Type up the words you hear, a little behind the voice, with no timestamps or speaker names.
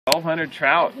1,200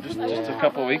 trout just a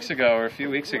couple weeks ago or a few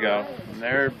weeks ago. And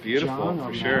they're beautiful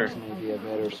for sure.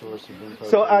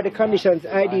 So are the conditions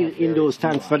ideal in those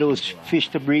tanks for those fish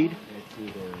to breed?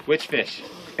 Which fish?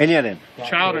 Any of them?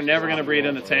 Trout are never going to breed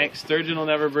in the tank. Sturgeon will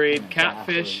never breed.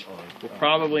 Catfish will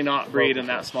probably not breed in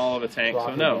that small of a tank,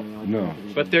 so no. No.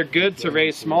 But they're good to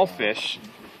raise small fish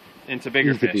into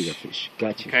bigger fish.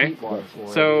 Gotcha. Okay?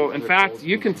 So, in fact,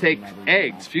 you can take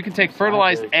eggs. You can take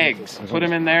fertilized eggs, put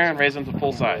them in there, and raise them to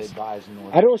full size.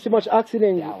 I don't see much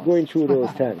oxygen going through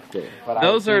those tanks though.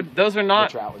 Those are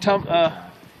not...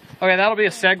 okay, that'll be a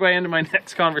segue into my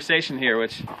next conversation here,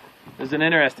 which is an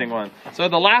interesting one. So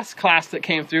the last class that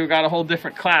came through got a whole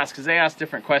different class because they asked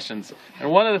different questions.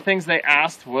 And one of the things they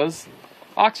asked was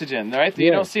oxygen, right?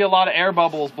 You don't see a lot of air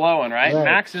bubbles blowing, right?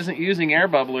 Max isn't using air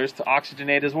bubblers to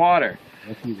oxygenate his water.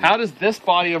 How does this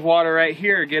body of water right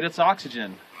here get its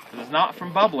oxygen? It's not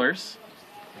from bubblers.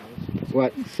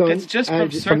 What? So it's just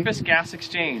from surface gas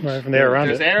exchange. Right, from the air around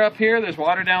there's air up here, there's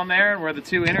water down there, and where the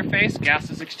two interface,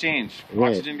 gases exchange.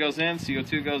 Oxygen goes in,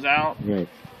 CO2 goes out. Right.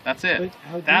 That's it.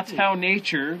 That's how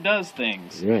nature does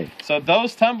things. Right. So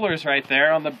those tumblers right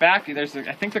there on the back, I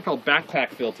think they're called backpack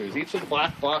filters. Each of the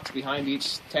black box behind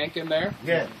each tank in there.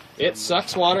 Yeah. It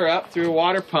sucks water up through a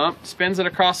water pump, spins it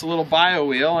across a little bio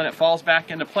wheel, and it falls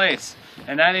back into place.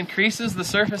 And that increases the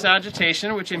surface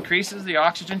agitation, which increases the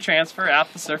oxygen transfer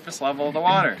at the surface level of the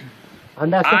water.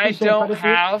 I don't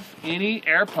have any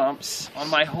air pumps on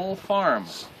my whole farm.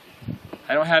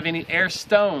 I don't have any air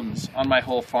stones on my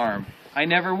whole farm. I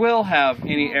never will have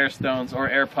any air stones or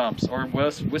air pumps or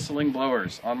whistling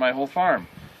blowers on my whole farm.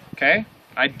 Okay?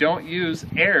 I don't use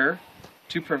air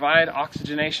to provide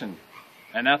oxygenation.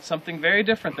 And that's something very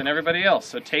different than everybody else.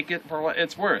 So take it for what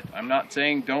it's worth. I'm not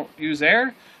saying don't use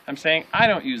air. I'm saying I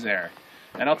don't use air.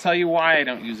 And I'll tell you why I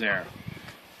don't use air.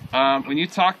 When you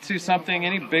talk to something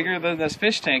any bigger than this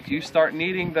fish tank, you start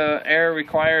needing the air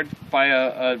required by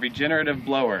a regenerative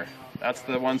blower. That's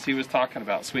the ones he was talking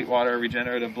about, Sweetwater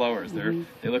regenerative blowers.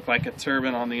 They look like a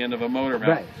turbine on the end of a motor mount.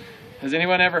 Right. Has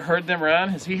anyone ever heard them run?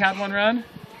 Has he had one run?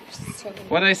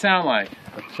 What do they sound like?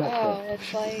 Oh,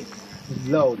 it's like...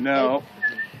 Loud. No.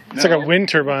 It's like a wind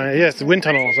turbine. Yeah, it's a wind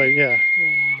tunnel. It's like,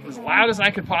 yeah. As loud as I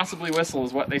could possibly whistle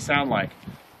is what they sound like.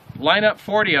 Line up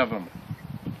 40 of them.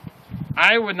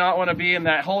 I would not want to be in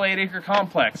that whole 8-acre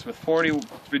complex with 40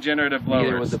 regenerative blowers.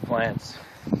 Neither would the plants.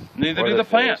 Neither do the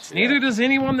plants. Fish, Neither does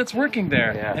anyone that's working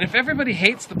there. Yeah. And if everybody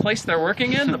hates the place they're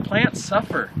working in, the plants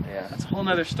suffer. Yeah. That's a whole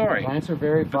other story. Plants are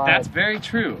very But that's very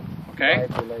true. Okay?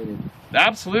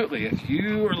 Absolutely. If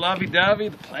you are lovey-dovey,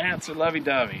 the plants are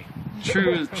lovey-dovey.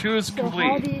 True is complete.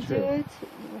 How do you do it?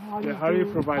 How do you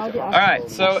provide that? All right,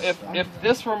 so if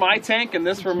this were my tank and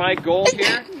this were my goal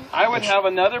here, I would have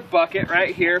another bucket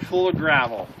right here full of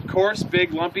gravel. Coarse,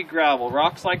 big, lumpy gravel.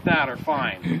 Rocks like that are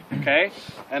fine, okay?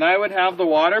 And I would have the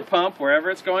water pump,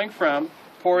 wherever it's going from,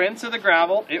 pour into the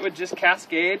gravel. It would just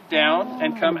cascade down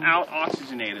and come out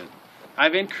oxygenated.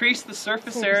 I've increased the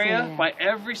surface area by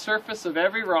every surface of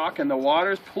every rock, and the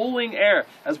water's pulling air.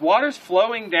 As water's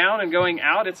flowing down and going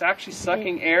out, it's actually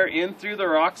sucking air in through the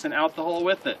rocks and out the hole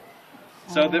with it.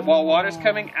 So that while water's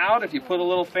coming out, if you put a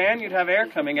little fan, you'd have air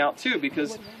coming out too,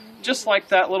 because just like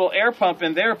that little air pump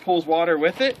in there pulls water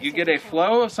with it, you get a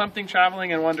flow of something traveling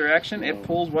in one direction, it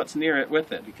pulls what's near it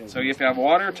with it. So if you have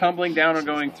water tumbling down and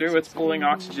going through, it's pulling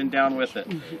oxygen down with it.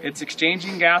 It's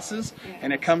exchanging gases,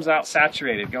 and it comes out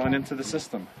saturated going into the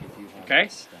system. Okay?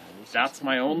 That's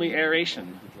my only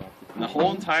aeration. In the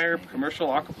whole entire commercial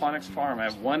aquaponics farm, I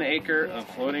have 1 acre of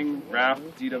floating raft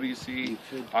DWC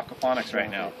aquaponics right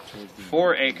now.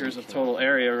 4 acres of total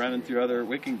area running through other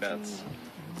wicking beds.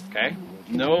 Okay?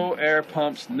 No air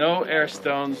pumps, no air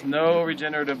stones, no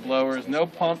regenerative blowers, no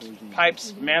pumps,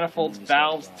 pipes, manifolds,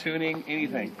 valves, tuning,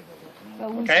 anything.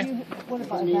 Okay? What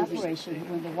about evaporation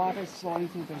when the water is flowing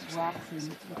through those rocks?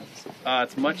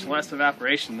 It's much less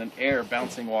evaporation than air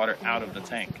bouncing water out of the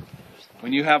tank.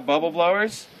 When you have bubble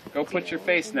blowers, go put your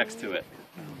face next to it.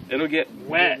 It'll get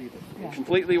wet,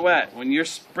 completely wet. When you're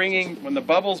springing, when the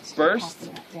bubbles burst,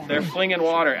 they're flinging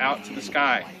water out to the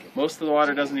sky. Most of the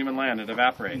water doesn't even land, it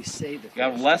evaporates. You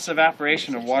have less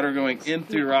evaporation of water going in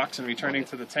through rocks and returning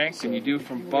to the tank than you do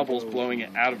from bubbles blowing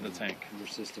it out of the tank.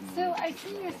 So I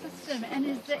see your system, and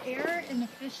is the air in the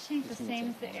fish tank the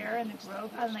same as the air in the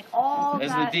grove? Like all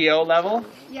Is the DO level?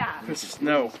 Yeah.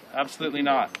 No, absolutely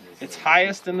not. It's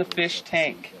highest in the fish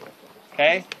tank.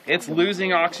 Okay? It's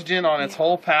losing oxygen on its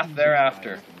whole path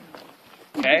thereafter.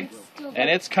 Okay?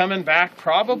 And it's coming back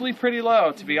probably pretty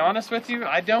low. To be honest with you,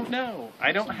 I don't know.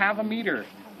 I don't have a meter.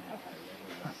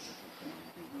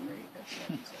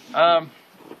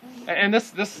 And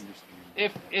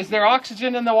is there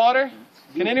oxygen in the water?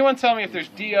 Can anyone tell me if there's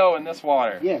DO in this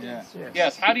water? Yes.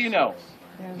 Yes. How do you know?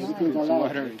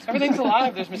 Everything's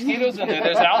alive. There's mosquitoes in there.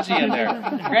 There's algae in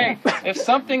there. Great. If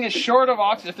something is short of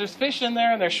oxygen, if there's fish in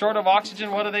there and they're short of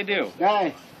oxygen, what do?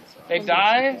 Die. They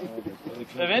die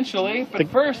eventually, but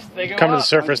first they go Come to the up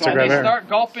surface to and grab they air. start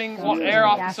gulping air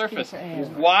off the surface.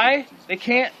 Why? They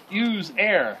can't use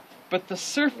air. But the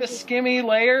surface skimmy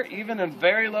layer, even in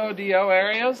very low DO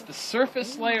areas, the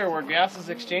surface layer where gas is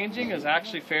exchanging is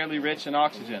actually fairly rich in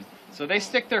oxygen. So they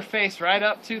stick their face right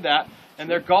up to that, and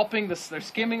they're gulping this, they're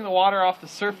skimming the water off the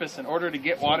surface in order to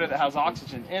get water that has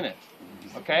oxygen in it.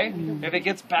 Okay? If it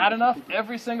gets bad enough,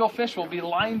 every single fish will be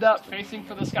lined up facing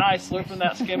for the sky, slurping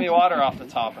that skimmy water off the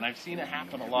top. And I've seen it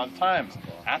happen a lot of times.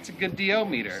 That's a good DO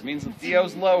meter. It means the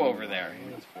DO's low over there.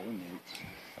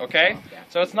 Okay?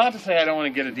 So it's not to say I don't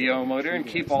want to get a DO motor and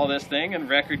keep all this thing and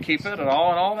record keep it at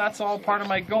all, and all that's all part of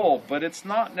my goal, but it's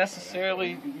not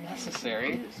necessarily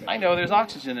necessary. I know there's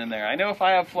oxygen in there. I know if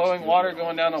I have flowing water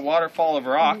going down a waterfall of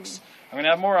rocks, I'm going to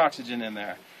have more oxygen in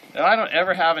there. And I don't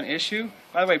ever have an issue.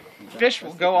 By the way, fish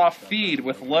will go off feed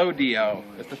with low DO.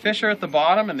 If the fish are at the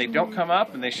bottom and they don't come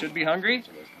up and they should be hungry,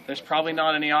 there's probably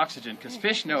not any oxygen, because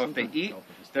fish know if they eat,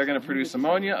 they're going to produce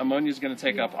ammonia. Ammonia is going to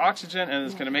take up oxygen, and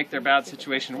it's going to make their bad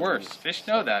situation worse. Fish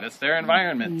know that. It's their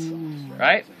environment,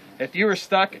 right? If you were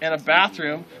stuck in a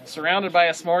bathroom surrounded by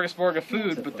a smorgasbord of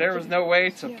food, but there was no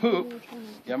way to poop,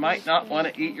 you might not want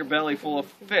to eat your belly full of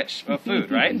food,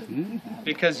 right?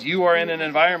 Because you are in an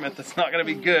environment that's not going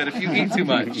to be good if you eat too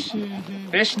much.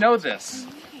 Fish know this.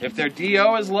 If their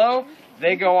DO is low,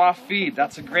 they go off feed.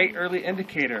 That's a great early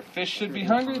indicator. Fish should be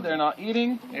hungry. They're not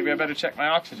eating. Maybe I better check my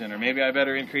oxygen, or maybe I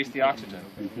better increase the oxygen.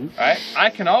 Right? I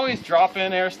can always drop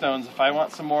in air stones if I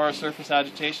want some more surface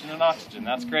agitation and oxygen.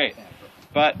 That's great.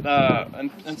 But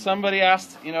and somebody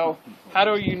asked, you know, how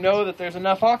do you know that there's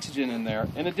enough oxygen in there?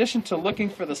 In addition to looking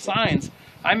for the signs,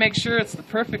 I make sure it's the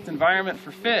perfect environment for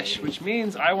fish, which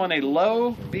means I want a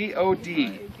low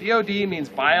BOD. BOD means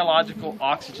biological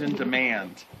oxygen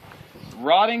demand.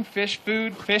 Rotting fish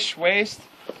food, fish waste,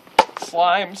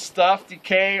 slime, stuff,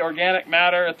 decay, organic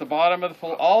matter at the bottom of the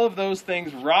pool, all of those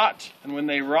things rot, and when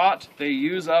they rot, they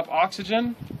use up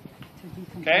oxygen,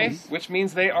 okay? Which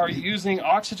means they are using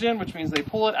oxygen, which means they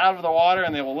pull it out of the water,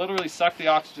 and they will literally suck the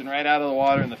oxygen right out of the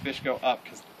water, and the fish go up,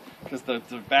 because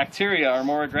the bacteria are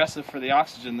more aggressive for the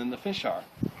oxygen than the fish are.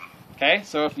 Okay,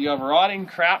 so if you have rotting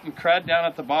crap and crud down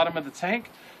at the bottom of the tank,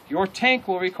 your tank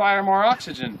will require more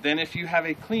oxygen than if you have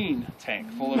a clean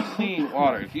tank full of clean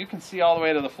water. If you can see all the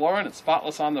way to the floor and it's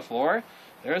spotless on the floor,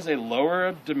 there is a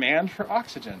lower demand for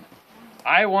oxygen.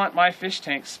 I want my fish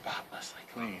tank spotlessly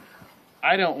clean.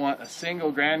 I don't want a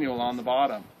single granule on the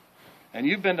bottom. And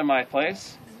you've been to my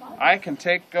place. I can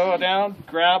go down,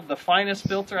 grab the finest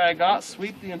filter I got,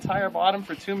 sweep the entire bottom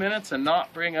for 2 minutes and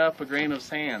not bring up a grain of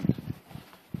sand.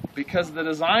 Because the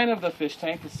design of the fish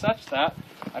tank is such that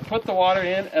I put the water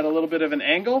in at a little bit of an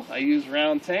angle. I use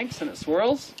round tanks and it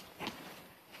swirls.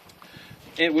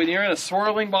 When you're in a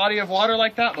swirling body of water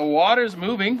like that, the water's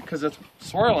moving because it's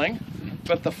swirling,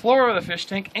 but the floor of the fish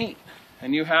tank ain't.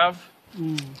 And you have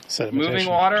moving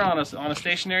water on a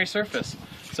stationary surface.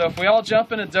 So if we all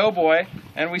jump in a doughboy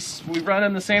and we run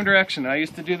in the same direction, I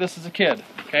used to do this as a kid,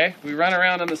 okay? We run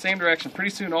around in the same direction.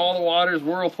 Pretty soon all the water is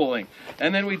whirlpooling.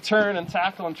 And then we turn and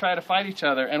tackle and try to fight each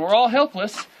other. And we're all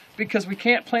helpless because we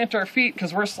can't plant our feet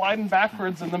because we're sliding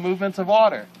backwards in the movements of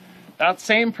water. That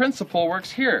same principle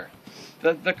works here.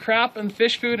 The crap and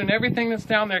fish food and everything that's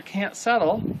down there can't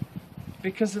settle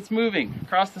because it's moving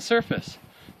across the surface.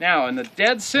 Now, in the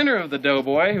dead center of the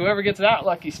doughboy, whoever gets that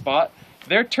lucky spot,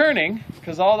 they're turning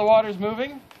because all the water's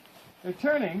moving. They're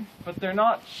turning, but they're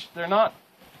not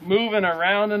moving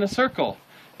around in a circle.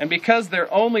 And because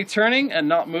they're only turning and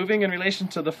not moving in relation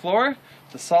to the floor,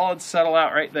 the solids settle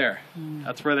out right there.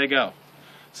 That's where they go.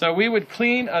 So we would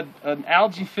clean an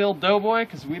algae-filled doughboy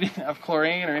because we didn't have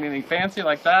chlorine or anything fancy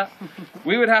like that.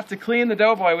 We would have to clean the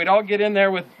doughboy. We'd all get in there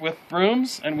with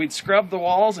brooms and we'd scrub the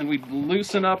walls and we'd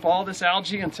loosen up all this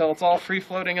algae until it's all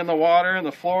free-floating in the water and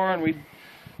the floor, and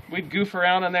we'd goof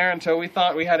around in there until we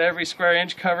thought we had every square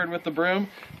inch covered with the broom.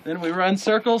 Then we run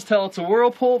circles till it's a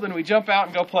whirlpool, then we jump out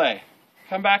and go play.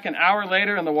 Come back an hour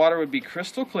later and the water would be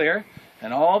crystal clear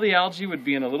and all the algae would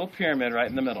be in a little pyramid right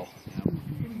in the middle.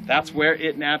 That's where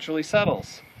it naturally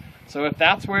settles. So if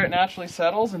that's where it naturally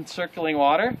settles in circling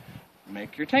water,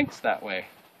 make your tanks that way.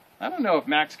 I don't know if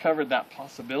Max covered that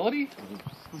possibility.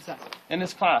 What's that? In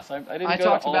his class. I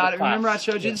talked about it. Remember I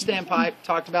showed you the standpipe,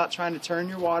 talked about trying to turn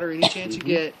your water any chance you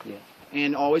get,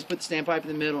 and always put the standpipe in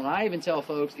the middle. And I even tell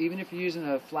folks, even if you're using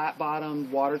a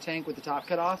flat-bottomed water tank with the top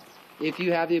cut off, if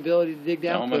you have the ability to dig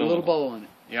down, put a little bowl in it.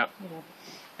 Yep.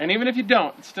 And even if you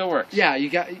don't, it still works. Yeah,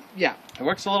 yeah. It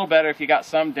works a little better if you got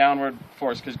some downward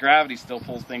force because gravity still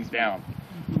pulls things down.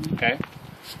 Okay.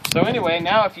 So anyway,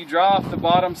 now if you draw off the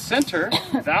bottom center,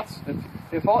 that's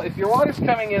if your water's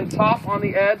coming in top on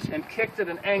the edge and kicked at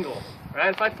an angle, right?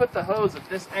 If I put the hose at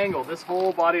this angle, this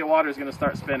whole body of water is going to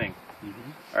start spinning.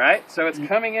 All right. So it's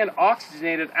coming in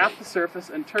oxygenated at the surface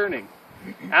and turning.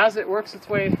 As it works its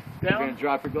way down. You're gonna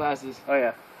drop your glasses. Oh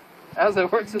yeah. As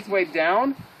it works its way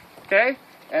down, okay.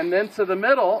 And then to the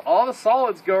middle, all the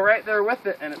solids go right there with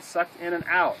it, and it's sucked in and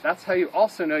out. That's how you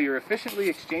also know you're efficiently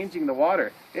exchanging the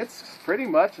water. It's pretty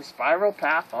much a spiral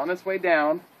path on its way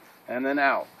down and then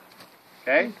out.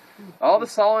 Okay? All the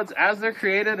solids, as they're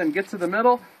created and get to the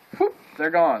middle, whoop, they're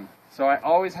gone. So I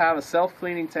always have a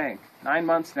self-cleaning tank. 9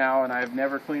 months now, and I've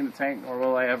never cleaned the tank, nor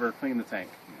will I ever clean the tank.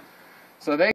 So they